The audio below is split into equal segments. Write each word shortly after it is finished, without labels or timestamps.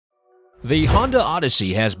The Honda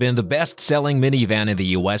Odyssey has been the best-selling minivan in the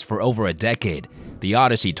US for over a decade. The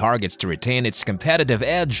Odyssey targets to retain its competitive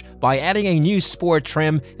edge by adding a new sport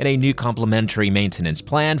trim and a new complementary maintenance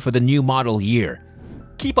plan for the new model year.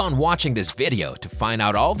 Keep on watching this video to find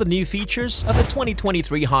out all the new features of the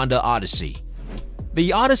 2023 Honda Odyssey.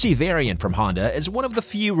 The Odyssey variant from Honda is one of the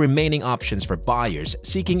few remaining options for buyers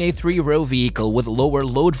seeking a three-row vehicle with lower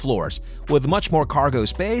load floors, with much more cargo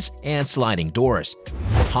space and sliding doors.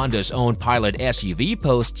 Honda's own Pilot SUV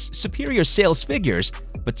posts superior sales figures,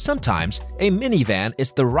 but sometimes a minivan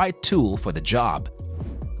is the right tool for the job.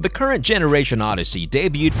 The current generation Odyssey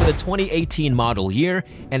debuted for the 2018 model year,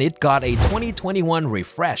 and it got a 2021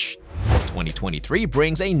 refresh. 2023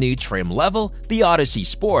 brings a new trim level, the Odyssey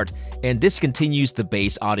Sport, and discontinues the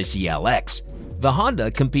base Odyssey LX. The Honda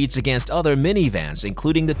competes against other minivans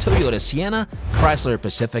including the Toyota Sienna, Chrysler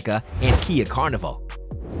Pacifica, and Kia Carnival.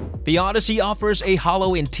 The Odyssey offers a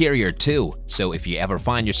hollow interior too, so if you ever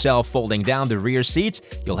find yourself folding down the rear seats,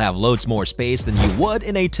 you'll have loads more space than you would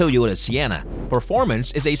in a Toyota Sienna.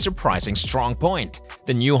 Performance is a surprising strong point.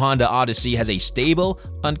 The new Honda Odyssey has a stable,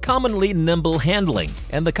 uncommonly nimble handling,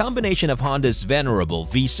 and the combination of Honda's venerable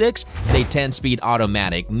V6 and a 10-speed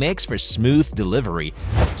automatic makes for smooth delivery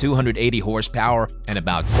of 280 horsepower and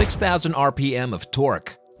about 6,000 RPM of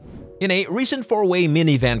torque. In a recent four-way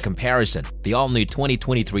minivan comparison, the all-new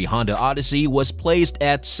 2023 Honda Odyssey was placed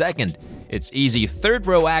at second. Its easy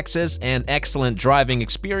third-row access and excellent driving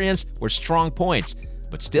experience were strong points,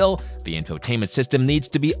 but still, the infotainment system needs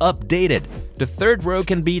to be updated. The third row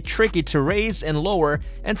can be tricky to raise and lower,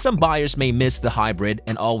 and some buyers may miss the hybrid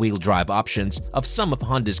and all-wheel drive options of some of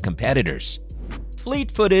Honda's competitors.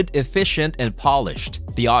 Fleet-footed, efficient, and polished,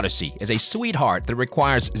 the Odyssey is a sweetheart that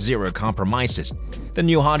requires zero compromises. The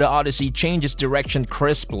new Honda Odyssey changes direction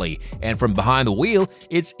crisply, and from behind the wheel,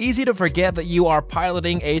 it's easy to forget that you are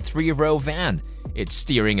piloting a three-row van. Its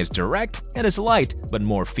steering is direct and is light, but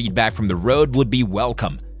more feedback from the road would be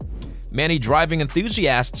welcome. Many driving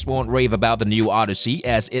enthusiasts won't rave about the new Odyssey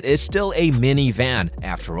as it is still a minivan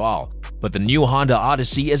after all. But the new Honda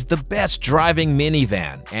Odyssey is the best driving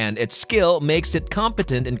minivan, and its skill makes it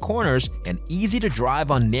competent in corners and easy to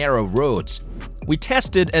drive on narrow roads. We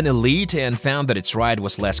tested an Elite and found that its ride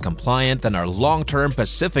was less compliant than our long-term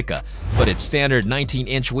Pacifica, but its standard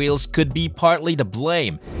 19-inch wheels could be partly to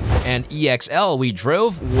blame. An EXL we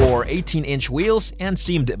drove wore 18-inch wheels and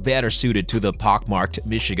seemed better suited to the pockmarked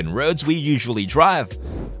Michigan roads we usually drive.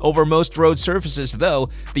 Over most road surfaces, though,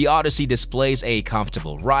 the Odyssey displays a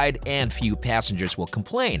comfortable ride and few passengers will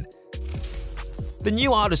complain. The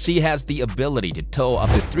new Odyssey has the ability to tow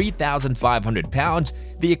up to 3,500 pounds,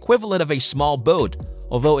 the equivalent of a small boat.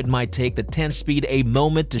 Although it might take the 10-speed a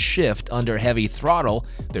moment to shift under heavy throttle,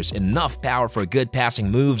 there's enough power for good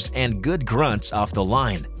passing moves and good grunts off the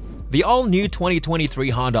line. The all-new 2023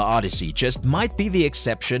 Honda Odyssey just might be the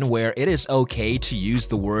exception where it is okay to use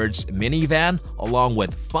the words minivan along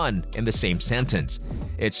with fun in the same sentence.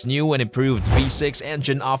 Its new and improved V6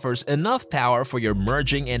 engine offers enough power for your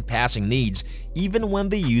merging and passing needs even when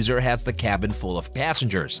the user has the cabin full of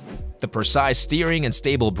passengers. The precise steering and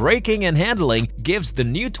stable braking and handling gives the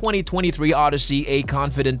new 2023 Odyssey a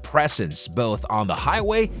confident presence both on the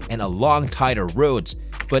highway and along tighter roads.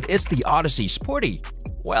 But is the Odyssey sporty?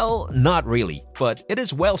 Well, not really, but it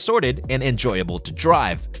is well-sorted and enjoyable to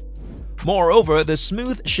drive. Moreover, the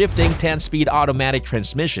smooth shifting 10-speed automatic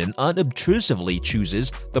transmission unobtrusively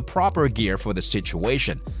chooses the proper gear for the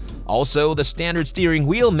situation. Also, the standard steering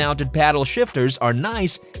wheel-mounted paddle shifters are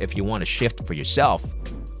nice if you want to shift for yourself.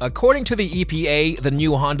 According to the EPA, the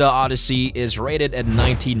new Honda Odyssey is rated at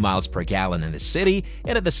 19 miles per gallon in the city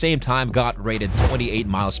and at the same time got rated 28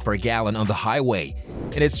 miles per gallon on the highway.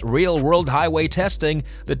 In its real-world highway testing,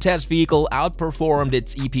 the test vehicle outperformed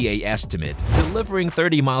its EPA estimate, delivering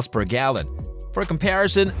 30 miles per gallon. For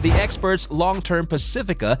comparison, the expert's long-term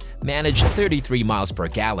Pacifica managed 33 miles per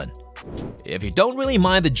gallon. If you don't really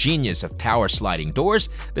mind the genius of power sliding doors,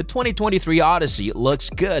 the 2023 Odyssey looks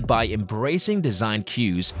good by embracing design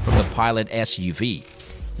cues from the Pilot SUV.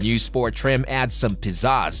 New sport trim adds some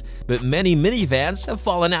pizzazz, but many minivans have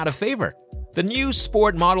fallen out of favor. The new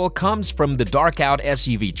sport model comes from the dark-out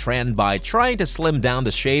SUV trend by trying to slim down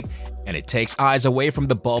the shape, and it takes eyes away from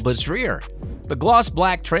the bulbous rear. The gloss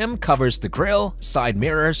black trim covers the grille, side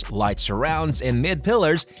mirrors, light surrounds, and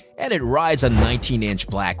mid-pillars, and it rides on 19-inch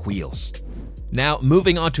black wheels. Now,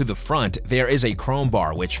 moving on to the front, there is a chrome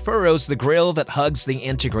bar which furrows the grille that hugs the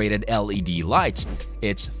integrated LED lights.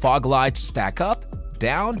 Its fog lights stack up,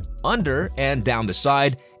 down, under, and down the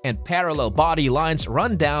side, and parallel body lines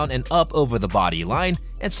run down and up over the body line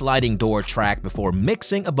and sliding door track before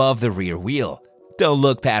mixing above the rear wheel. Don't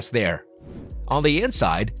look past there. On the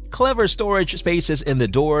inside, clever storage spaces in the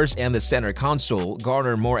doors and the center console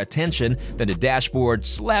garner more attention than the dashboard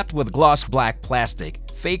slapped with gloss black plastic,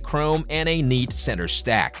 fake chrome, and a neat center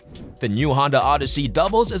stack. The new Honda Odyssey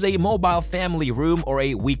doubles as a mobile family room or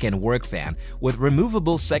a weekend work van with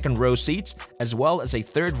removable second-row seats as well as a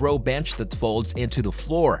third-row bench that folds into the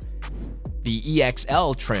floor. The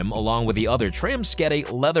EXL trim, along with the other trims, get a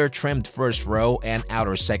leather-trimmed first row and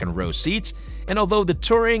outer second row seats, and although the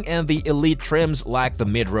Touring and the Elite trims lack the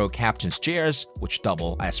mid-row captain's chairs, which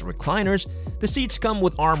double as recliners, the seats come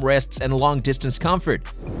with armrests and long-distance comfort.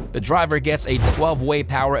 The driver gets a 12-way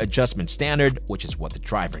power adjustment standard, which is what the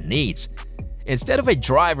driver needs. Instead of a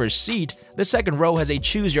driver's seat, the second row has a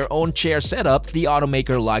choose-your-own-chair setup the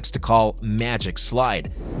automaker likes to call Magic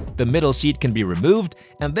Slide. The middle seat can be removed,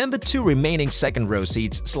 and then the two remaining second-row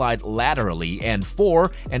seats slide laterally and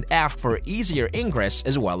fore and aft for easier ingress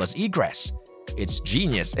as well as egress. It's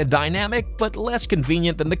genius and dynamic, but less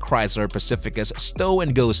convenient than the Chrysler Pacifica's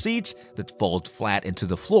stow-and-go seats that fold flat into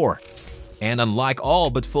the floor. And unlike all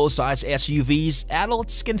but full-size SUVs,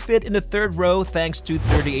 adults can fit in the third row thanks to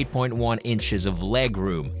 38.1 inches of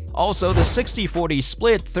legroom. Also, the 60-40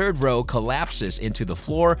 split third row collapses into the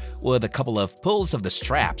floor with a couple of pulls of the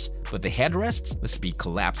straps, but the headrests must be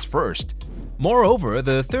collapsed first. Moreover,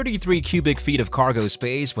 the 33 cubic feet of cargo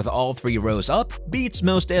space with all three rows up beats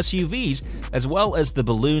most SUVs, as well as the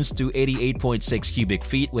balloons to 88.6 cubic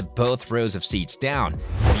feet with both rows of seats down,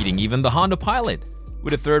 beating even the Honda Pilot.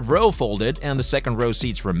 With the third row folded and the second row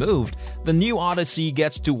seats removed, the new Odyssey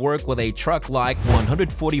gets to work with a truck-like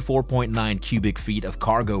 144.9 cubic feet of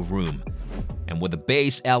cargo room. And with the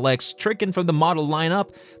base LX stricken from the model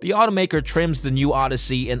lineup, the automaker trims the new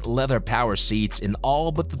Odyssey in leather power seats in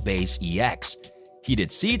all but the base EX.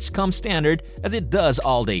 Heated seats come standard as it does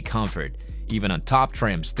all-day comfort. Even on top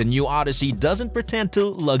trims, the new Odyssey doesn't pretend to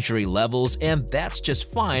luxury levels, and that's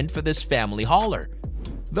just fine for this family hauler.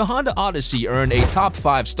 The Honda Odyssey earned a top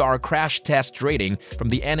 5-star crash test rating from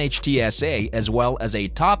the NHTSA as well as a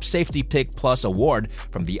Top Safety Pick Plus award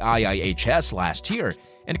from the IIHS last year,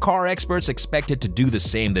 and car experts expect it to do the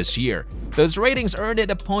same this year. Those ratings earned it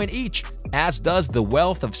a point each, as does the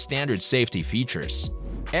wealth of standard safety features.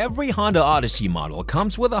 Every Honda Odyssey model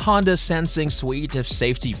comes with a Honda Sensing suite of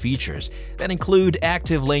safety features that include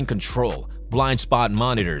active lane control, blind spot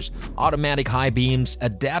monitors, automatic high beams,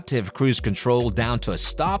 adaptive cruise control down to a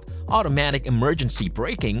stop, automatic emergency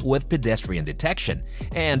braking with pedestrian detection,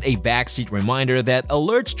 and a backseat reminder that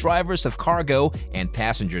alerts drivers of cargo and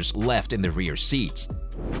passengers left in the rear seats.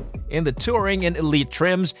 In the Touring and Elite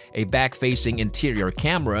trims, a back-facing interior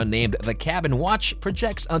camera named the Cabin Watch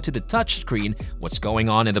projects onto the touchscreen what's going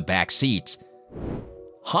on in the back seats.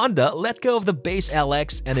 Honda let go of the base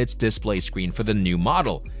LX and its display screen for the new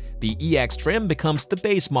model. The EX trim becomes the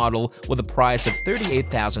base model with a price of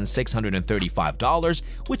 $38,635,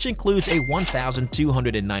 which includes a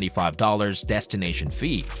 $1,295 destination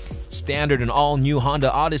fee. Standard in all new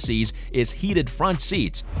Honda Odysseys is heated front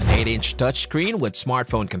seats, an 8-inch touchscreen with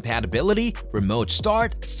smartphone compatibility, remote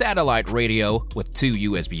start, satellite radio with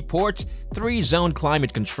 2 USB ports, 3-zone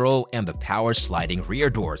climate control, and the power sliding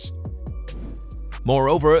rear doors.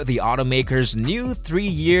 Moreover, the automaker's new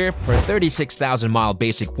 3-year per 36,000-mile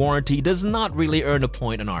basic warranty does not really earn a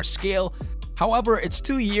point on our scale. However, its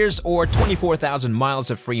 2 years or 24,000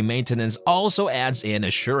 miles of free maintenance also adds in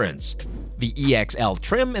assurance. The EXL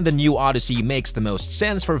trim in the new Odyssey makes the most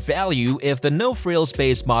sense for value if the no-frills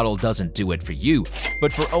base model doesn't do it for you.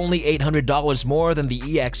 But for only $800 more than the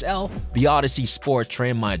EXL, the Odyssey Sport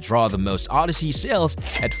trim might draw the most Odyssey sales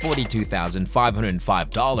at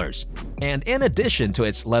 $42,505. And in addition to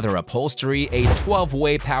its leather upholstery, a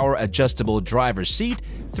 12-way power adjustable driver's seat,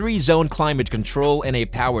 3-zone climate control, and a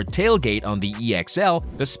powered tailgate on the EXL,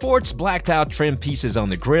 the Sport's blacked-out trim pieces on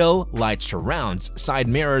the grille, light surrounds, side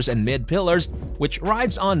mirrors, and mid-pillars, which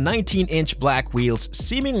rides on 19-inch black wheels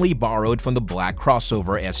seemingly borrowed from the black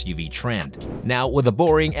crossover SUV trend. Now, with the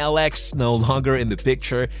boring LX no longer in the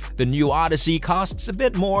picture, the new Odyssey costs a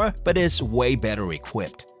bit more, but is way better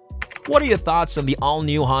equipped. What are your thoughts on the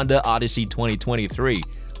all-new Honda Odyssey 2023?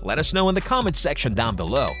 Let us know in the comments section down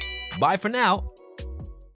below. Bye for now,